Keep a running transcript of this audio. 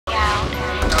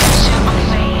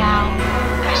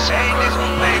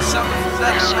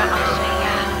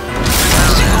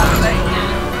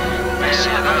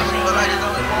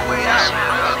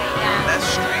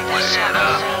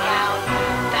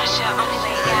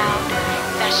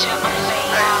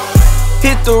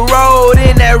Hit the road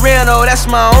in that rental, that's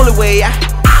my only way out.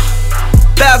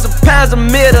 1,000 pounds a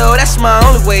middle, that's my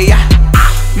only way out.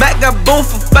 Mac got boom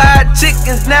for 5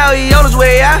 chickens, now he on his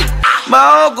way out.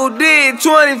 My uncle did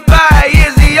 25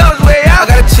 years, he on his way out. I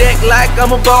got a check like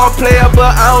I'm a ball player,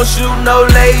 but I don't shoot no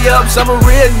layups. I'm a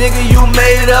real nigga, you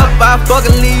made up, I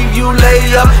fucking leave you lay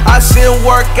up. I send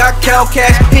work, I count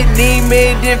cash, hit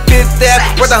Neiman, then Fifth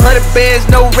Ave. Worth 100 bands,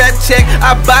 no rap check,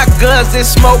 I buy guns and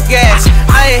smoke gas.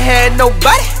 I ain't had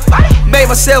nobody, made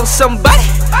myself somebody.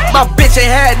 My bitch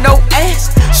ain't had no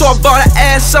ass, so I bought her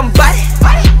ass somebody.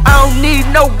 I don't need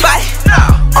nobody,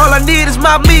 all I need is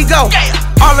my amigo.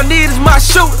 All I need is my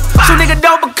shooter, so nigga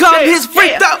don't become his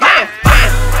freak up.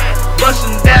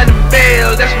 Bustin' down the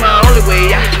bells, that's my only way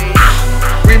out.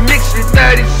 Remixing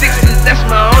 36s, that's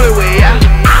my only way out.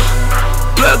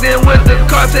 Plugged in with the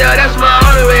cartel, that's my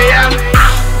only way out.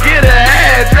 Get a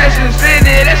address and send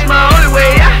it, that's my only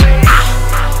way out.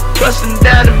 Bustin'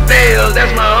 down the bells,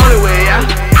 that's my only way out.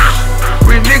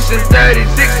 Remixing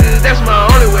 36s, that's my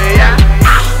only way out.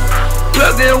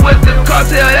 Plugged in with the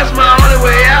cartel, that's my only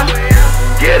way out.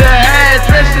 Get a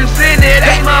address and send it,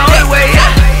 that's my only way out.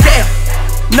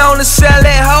 Known to sell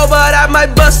that hoe, but I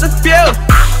might bust a few.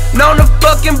 Known to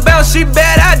fucking bounce, she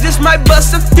bad, I just might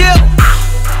bust a few.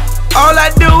 All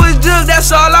I do is jug,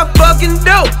 that's all I fucking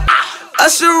do.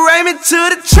 Usher Raymond to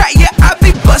the track, yeah, I be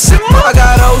bustin' more. I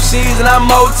got OCs and I'm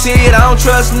OT, and I don't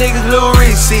trust niggas, Lou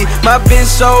Reese. My bitch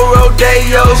so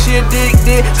Rodeo, she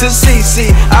addicted to CC.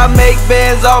 I make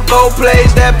bands off both plays,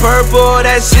 that purple,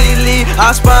 that C-Lee. I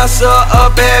sponsor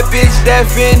a bad bitch, that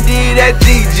Fendi, that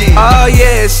GG. Oh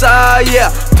yes, oh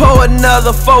yeah, pour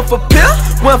another 4 for pill.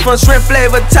 Went from shrimp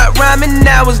flavor, top rhyming,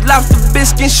 now it's lobster,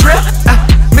 biscuit, shrimp.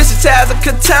 Mr. Taz a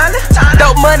katana,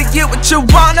 dope money, get what you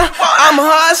wanna. I'm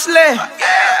hustling,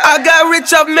 I got rich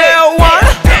off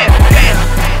marijuana.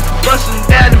 Bustin'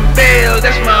 down the bells,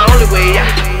 that's my only way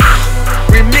out.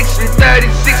 Remixing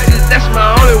 36s, that's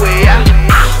my only way out.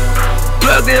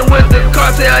 Plugged in with the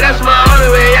cartel, that's my only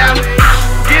way out.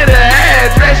 Get a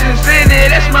address and send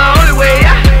it, that's my only way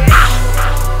out.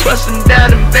 Bustin'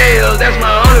 down the bells, that's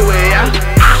my only way out.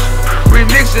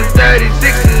 Remixing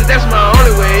 36s, that's my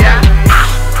only way out.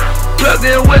 Plugged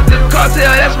in with the cartel,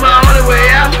 that's my only way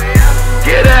out.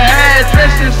 Get a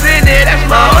address and send it, that's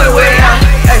my only way out.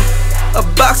 Hey, a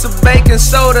box of baking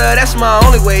soda, that's my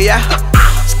only way out.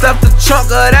 Stuff the trunk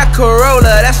of that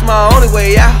Corolla, that's my only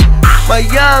way out. My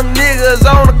young niggas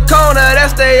on the corner,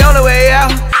 that's their only way out.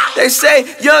 They say,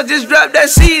 young, just drop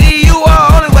that CD, you are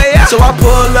only way out. So I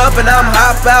pull up and I'm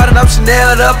hop out and I'm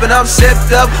Chanel'd up and I'm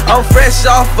sipped up. I'm fresh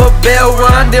off a bell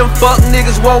run, them fuck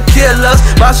niggas won't kill us.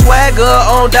 My swagger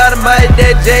on dynamite,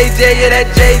 that JJ, yeah,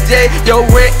 that JJ. Yo,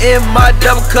 rent in my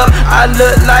double cup, I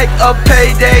look like a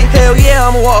payday. Hell yeah,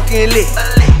 I'm walking lit.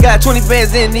 Got 20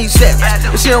 bands in these sets,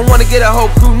 but she don't wanna get a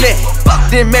whole crew net.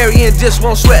 Then marry and just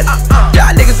won't sweat it.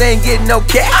 Y'all niggas ain't getting no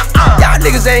cash, y'all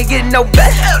niggas ain't getting no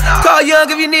bet. Call Young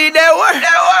if you need that work.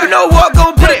 You know what,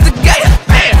 gon' put it together.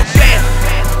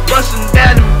 Bustin'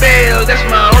 down the bells, that's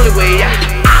my only way out.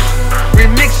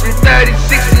 Remixing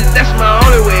 36s, that's my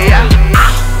only way out.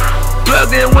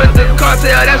 Plugged in with the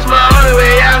cartel, that's my only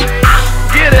way out.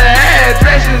 Get a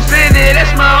address and send it,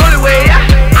 that's my only way out.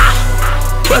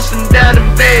 Bustin' down the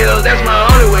bells, that's my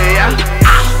only way out.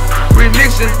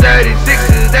 Remixing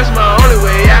 36s, that's my only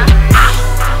way out.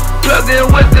 Plugged in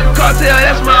with the cartel,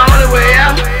 that's my only way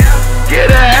out.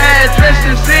 Get a address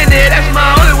and send it, that's my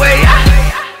only way out.